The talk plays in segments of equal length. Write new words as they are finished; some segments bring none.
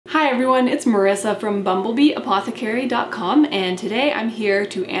everyone, it's Marisa from BumblebeeApothecary.com, and today I'm here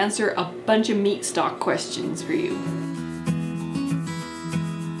to answer a bunch of meat stock questions for you.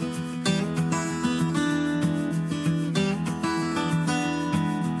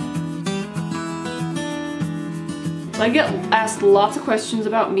 So I get asked lots of questions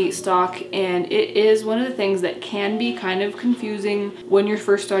about meat stock, and it is one of the things that can be kind of confusing when you're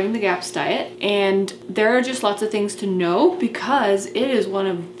first starting the GAPS diet. And there are just lots of things to know because it is one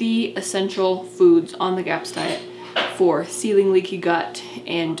of the essential foods on the GAPS diet for sealing leaky gut,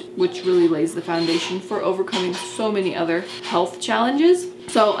 and which really lays the foundation for overcoming so many other health challenges.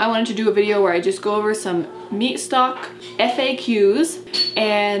 So I wanted to do a video where I just go over some meat stock FAQs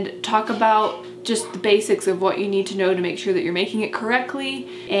and talk about just the basics of what you need to know to make sure that you're making it correctly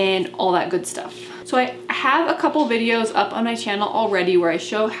and all that good stuff. So I have a couple videos up on my channel already where I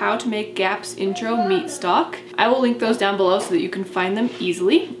show how to make GAPS intro meat stock. I will link those down below so that you can find them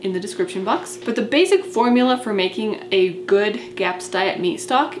easily in the description box. But the basic formula for making a good GAPS diet meat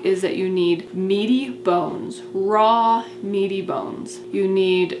stock is that you need meaty bones, raw meaty bones. You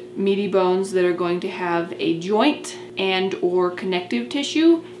need meaty bones that are going to have a joint and or connective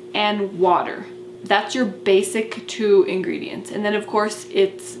tissue and water. That's your basic 2 ingredients. And then of course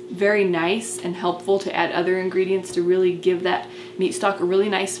it's very nice and helpful to add other ingredients to really give that meat stock a really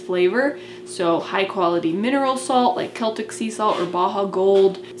nice flavor. So high quality mineral salt like Celtic sea salt or Baja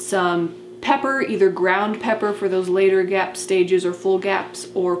Gold, some pepper, either ground pepper for those later GAPS stages or full GAPS,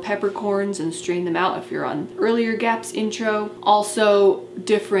 or peppercorns and strain them out if you're on earlier GAPS intro. Also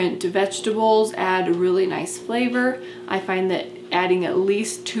different vegetables add a really nice flavor. I find that adding at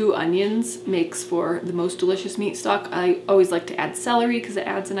least 2 onions makes for the most delicious meat stock. I always like to add celery because it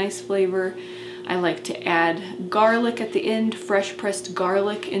adds a nice flavor. I like to add garlic at the end, fresh pressed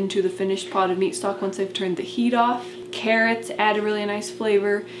garlic into the finished pot of meat stock once I've turned the heat off. Carrots add a really nice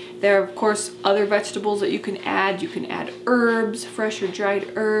flavor. There are of course other vegetables that you can add. You can add herbs, fresh or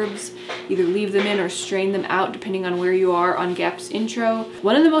dried herbs. Either leave them in or strain them out depending on where you are on GAPS intro.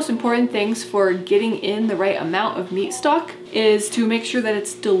 One of the most important things for getting in the right amount of meat stock is to make sure that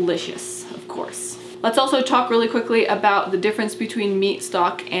it's delicious, of course. Let's also talk really quickly about the difference between meat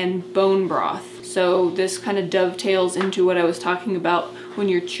stock and bone broth. So this kind of dovetails into what I was talking about when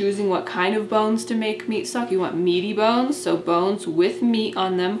you're choosing what kind of bones to make meat stock. You want meaty bones, so bones with meat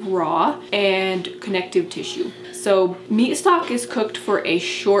on them, raw, and connective tissue. So meat stock is cooked for a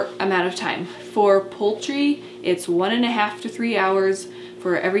short amount of time. For poultry, it's 1.5 to 3 hours.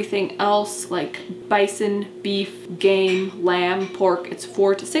 For everything else like bison, beef, game, lamb, pork, it's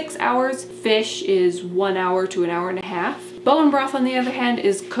 4 to 6 hours. Fish is 1 hour to 1.5 hours. Bone broth, on the other hand,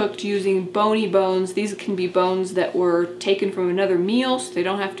 is cooked using bony bones. These can be bones that were taken from another meal, so they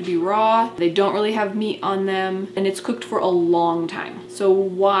don't have to be raw. They don't really have meat on them, and it's cooked for a long time. So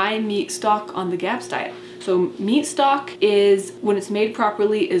why meat stock on the GAPS diet? So meat stock is, when it's made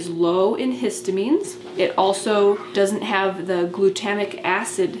properly, is low in histamines. It also doesn't have the glutamic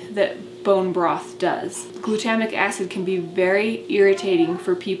acid that bone broth does. Glutamic acid can be very irritating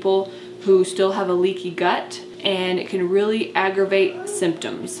for people who still have a leaky gut, and it can really aggravate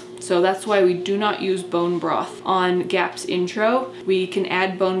symptoms. So that's why we do not use bone broth on GAPS intro. We can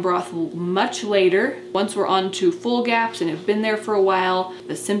add bone broth much later. Once we're on to full GAPS and have been there for a while,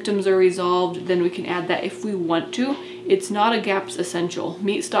 the symptoms are resolved, then we can add that if we want to. It's not a GAPS essential.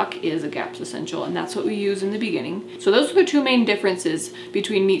 Meat stock is a GAPS essential, and that's what we use in the beginning. So those are the 2 main differences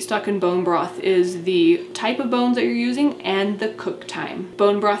between meat stock and bone broth, is the type of bones that you're using and the cook time.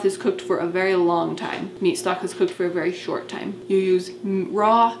 Bone broth is cooked for a very long time. Meat stock is cooked for a very short time. You use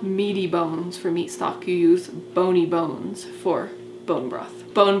raw meaty bones for meat stock. You use bony bones for bone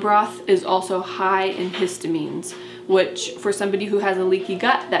broth. Bone broth is also high in histamines, which for somebody who has a leaky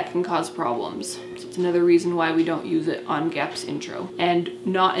gut, that can cause problems. So it's another reason why we don't use it on GAPS intro, and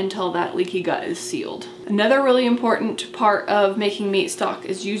not until that leaky gut is sealed. Another really important part of making meat stock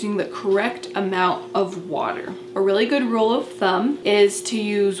is using the correct amount of water. A really good rule of thumb is to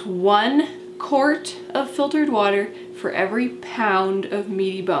use 1 quart of filtered water for every pound of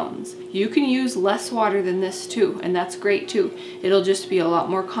meaty bones. You can use less water than this too, and that's great too. It'll just be a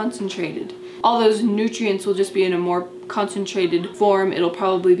lot more concentrated. All those nutrients will just be in a more concentrated form. It'll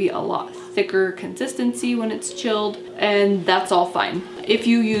probably be a lot thicker consistency when it's chilled, and that's all fine. If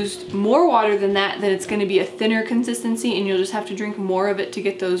you used more water than that, then it's going to be a thinner consistency and you'll just have to drink more of it to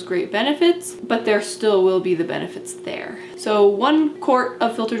get those great benefits, but there still will be the benefits there. So 1 quart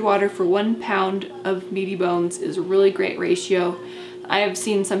of filtered water for 1 pound of meaty bones is a really great ratio. I have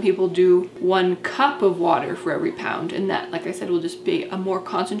seen some people do 1 cup of water for every pound, and that, like I said, will just be a more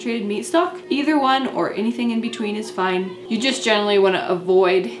concentrated meat stock. Either one or anything in between is fine. You just generally want to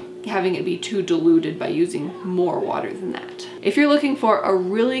avoid having it be too diluted by using more water than that. If you're looking for a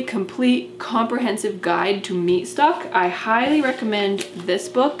really complete, comprehensive guide to meat stock, I highly recommend this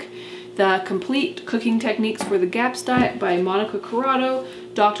book, The Complete Cooking Techniques for the GAPS Diet by Monica Corrado.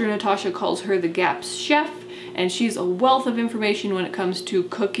 Dr. Natasha calls her the GAPS chef, and she's a wealth of information when it comes to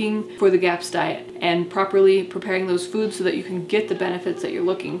cooking for the GAPS diet and properly preparing those foods so that you can get the benefits that you're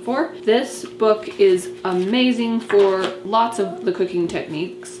looking for. This book is amazing for lots of the cooking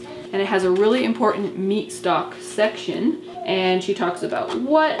techniques, and it has a really important meat stock section, and she talks about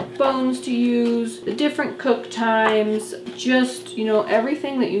what bones to use, the different cook times, just, you know,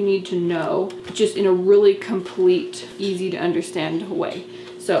 everything that you need to know, just in a really complete, easy to understand way.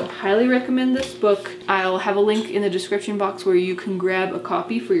 So highly recommend this book. I'll have a link in the description box where you can grab a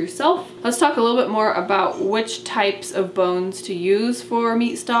copy for yourself. Let's talk a little bit more about which types of bones to use for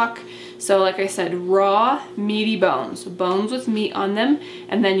meat stock. So like I said, raw, meaty bones, bones with meat on them,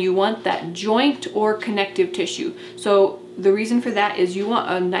 and then you want that joint or connective tissue. So the reason for that is you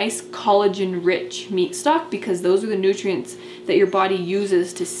want a nice collagen-rich meat stock because those are the nutrients that your body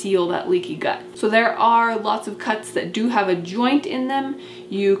uses to seal that leaky gut. So there are lots of cuts that do have a joint in them.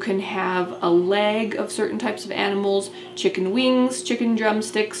 You can have a leg of certain types of animals, chicken wings, chicken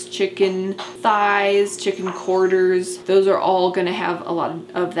drumsticks, chicken thighs, chicken quarters. Those are all gonna have a lot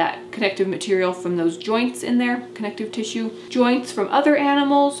of that connective material from those joints in there, connective tissue. Joints from other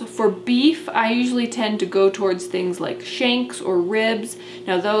animals. For beef, I usually tend to go towards things like shanks or ribs.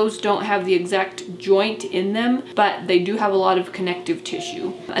 Now those don't have the exact joint in them, but they do have a lot of connective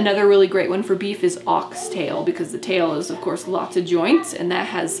tissue. Another really great one for beef is oxtail, because the tail is of course lots of joints, and that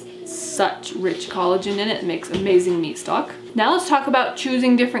has such rich collagen in it. It makes amazing meat stock. Now let's talk about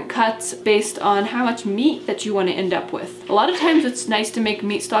choosing different cuts based on how much meat that you want to end up with. A lot of times it's nice to make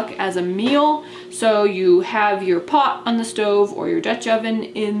meat stock as a meal. So you have your pot on the stove or your Dutch oven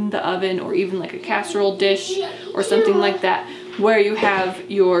in the oven, or even like a casserole dish or something like that, where you have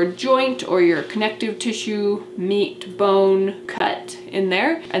your joint or your connective tissue, meat, bone cut in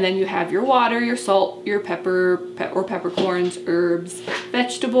there. And then you have your water, your salt, your pepper or peppercorns, herbs,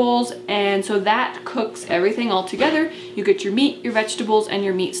 vegetables. And so that cooks everything all together. You get your meat, your vegetables, and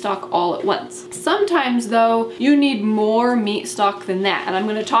your meat stock all at once. Sometimes though, you need more meat stock than that. And I'm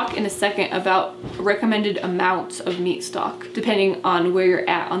gonna talk in a second about recommended amounts of meat stock, depending on where you're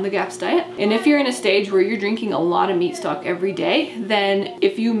at on the GAPS diet. And if you're in a stage where you're drinking a lot of meat stock every day, then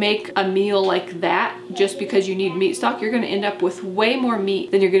if you make a meal like that, just because you need meat stock, you're gonna end up with way more meat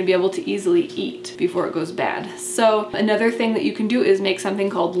than you're gonna be able to easily eat before it goes bad. So another thing that you can do is make something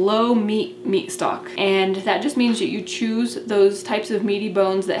called low meat stock. And that just means that you choose those types of meaty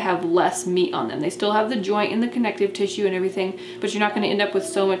bones that have less meat on them. They still have the joint and the connective tissue and everything, but you're not gonna end up with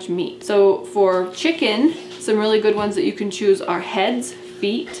so much meat. So for chicken, some really good ones that you can choose are heads,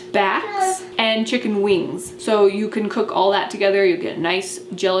 feet, backs, and chicken wings. So you can cook all that together. You'll get nice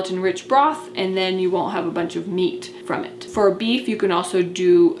gelatin-rich broth, and then you won't have a bunch of meat from it. For beef, you can also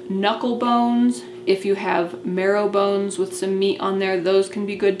do knuckle bones. If you have marrow bones with some meat on there, those can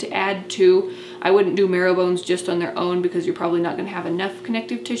be good to add too. I wouldn't do marrow bones just on their own because you're probably not gonna have enough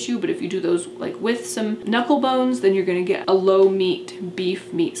connective tissue, but if you do those like with some knuckle bones, then you're gonna get a low meat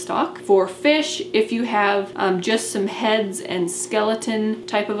beef meat stock. For fish, if you have just some heads and skeleton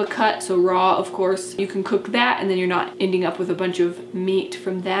type of a cut, so raw of course, you can cook that and then you're not ending up with a bunch of meat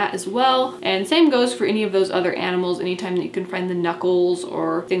from that as well. And same goes for any of those other animals. Anytime that you can find the knuckles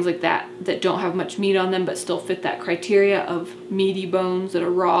or things like that that don't have much meat on them but still fit that criteria of meaty bones that are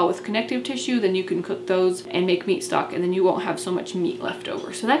raw with connective tissue, then you can cook those and make meat stock, and then you won't have so much meat left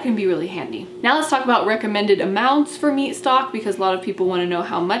over. So that can be really handy. Now let's talk about recommended amounts for meat stock, because a lot of people want to know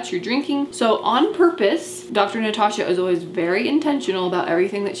how much you're drinking. So on purpose, Dr. Natasha is always very intentional about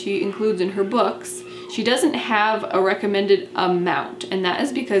everything that she includes in her books. She doesn't have a recommended amount, and that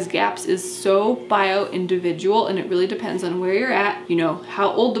is because GAPS is so bio-individual, and it really depends on where you're at, you know,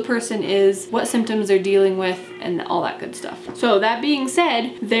 how old the person is, what symptoms they're dealing with, and all that good stuff. So that being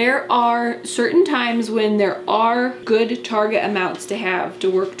said, there are certain times when there are good target amounts to have, to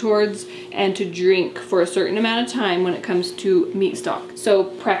work towards, and to drink for a certain amount of time when it comes to meat stock. So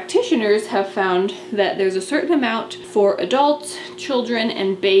practitioners have found that there's a certain amount for adults, children,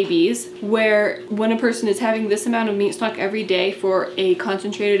 and babies, where when a person is having this amount of meat stock every day for a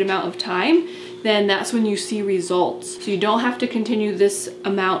concentrated amount of time, then that's when you see results. So you don't have to continue this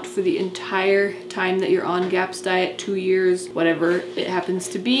amount for the entire time that you're on GAPS diet, 2 years, whatever it happens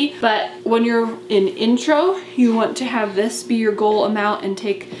to be. But when you're in intro, you want to have this be your goal amount and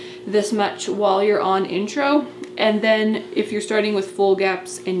take this much while you're on intro. And then if you're starting with full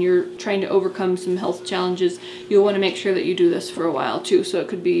gaps and you're trying to overcome some health challenges, you'll want to make sure that you do this for a while too. So it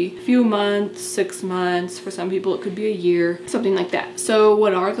could be a few months, 6 months, for some people it could be a year, something like that. So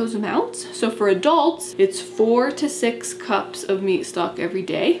what are those amounts? So for adults, it's 4 to 6 cups of meat stock every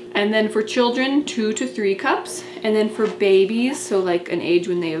day. And then for children, 2 to 3 cups. And then for babies, so like an age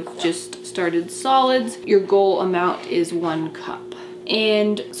when they have just started solids, your goal amount is 1 cup.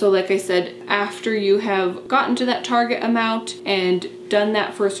 And so like I said, after you have gotten to that target amount and done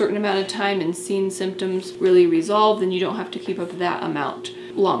that for a certain amount of time and seen symptoms really resolve, then you don't have to keep up that amount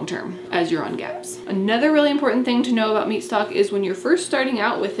long term as you're on gaps. Another really important thing to know about meat stock is when you're first starting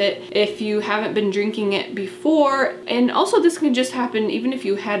out with it, if you haven't been drinking it before, and also this can just happen even if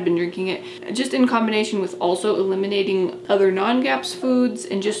you had been drinking it, just in combination with also eliminating other non-GAPS foods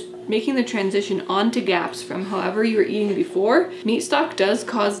and just making the transition onto GAPS from however you were eating before, meat stock does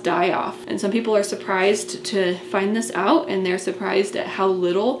cause die-off. And some people are surprised to find this out, and they're surprised at how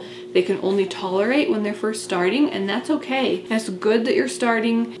little they can only tolerate when they're first starting, and that's okay. It's good that you're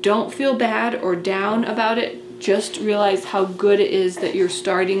starting. Don't feel bad or down about it. Just realize how good it is that you're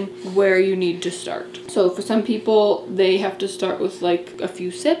starting where you need to start. So for some people, they have to start with like a few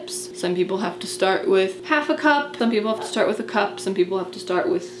sips. Some people have to start with half a cup. Some people have to start with a cup. Some people have to start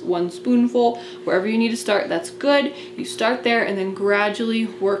with 1 spoonful. Wherever you need to start, that's good. You start there and then gradually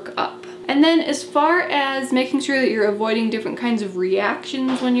work up. And then as far as making sure that you're avoiding different kinds of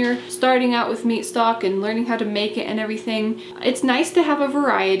reactions when you're starting out with meat stock and learning how to make it and everything, it's nice to have a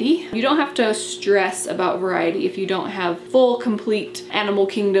variety. You don't have to stress about variety if you don't have full, complete animal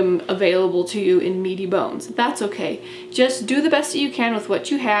kingdom available to you in meaty bones. That's okay. Just do the best that you can with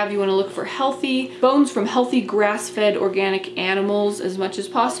what you have. You want to look for healthy bones from healthy grass-fed organic animals as much as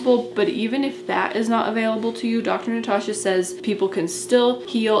possible, but even if that is not available to you, Dr. Natasha says people can still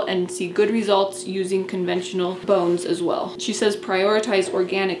heal and see good results using conventional bones as well. She says prioritize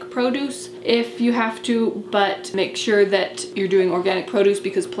organic produce if you have to, but make sure that you're doing organic produce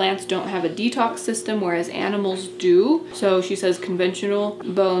because plants don't have a detox system, whereas animals do. So she says conventional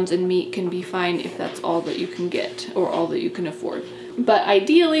bones and meat can be fine if that's all that you can get or all that you can afford. But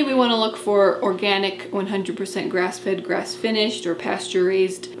ideally, we want to look for organic, 100% grass-fed, grass-finished, or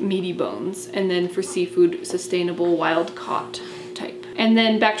pasture-raised meaty bones. And then for seafood, sustainable, wild-caught type. And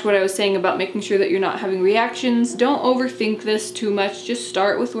then back to what I was saying about making sure that you're not having reactions. Don't overthink this too much. Just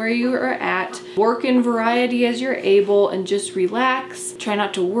start with where you are at. Work in variety as you're able and just relax. Try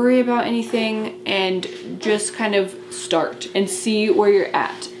not to worry about anything and just kind of start and see where you're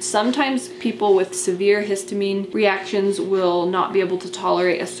at. Sometimes people with severe histamine reactions will not be able to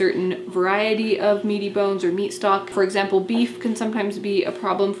tolerate a certain variety of meaty bones or meat stock. For example, beef can sometimes be a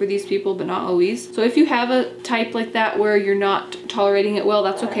problem for these people, but not always. So if you have a type like that where you're not tolerating it well,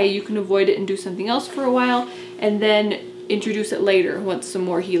 that's okay. You can avoid it and do something else for a while and then introduce it later once some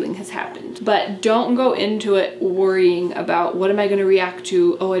more healing has happened. But don't go into it worrying about what am I going to react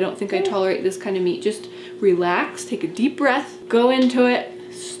to? Oh, I don't think I tolerate this kind of meat. Just relax, take a deep breath, go into it,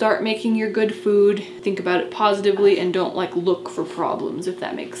 start making your good food, think about it positively, and don't like look for problems, if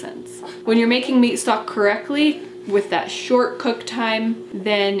that makes sense. When you're making meat stock correctly, with that short cook time,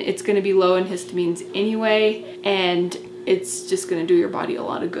 then it's going to be low in histamines anyway, and it's just going to do your body a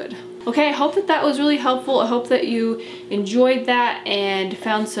lot of good. Okay, I hope that that was really helpful. I hope that you enjoyed that and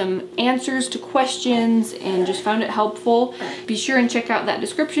found some answers to questions and just found it helpful. Be sure and check out that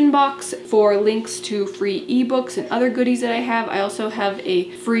description box for links to free ebooks and other goodies that I have. I also have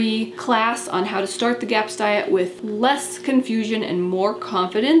a free class on how to start the GAPS diet with less confusion and more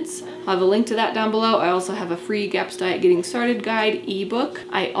confidence. I'll have a link to that down below. I also have a free GAPS diet getting started guide ebook.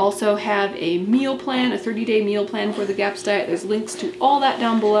 I also have a meal plan, a 30-day meal plan for the GAPS diet. There's links to all that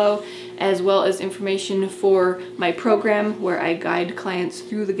down below, as well as information for my program where I guide clients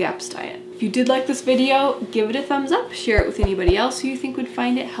through the GAPS diet. If you did like this video, give it a thumbs up, share it with anybody else who you think would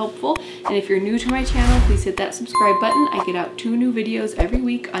find it helpful, and if you're new to my channel, please hit that subscribe button. I get out 2 new videos every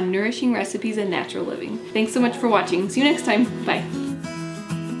week on nourishing recipes and natural living. Thanks so much for watching. See you next time. Bye.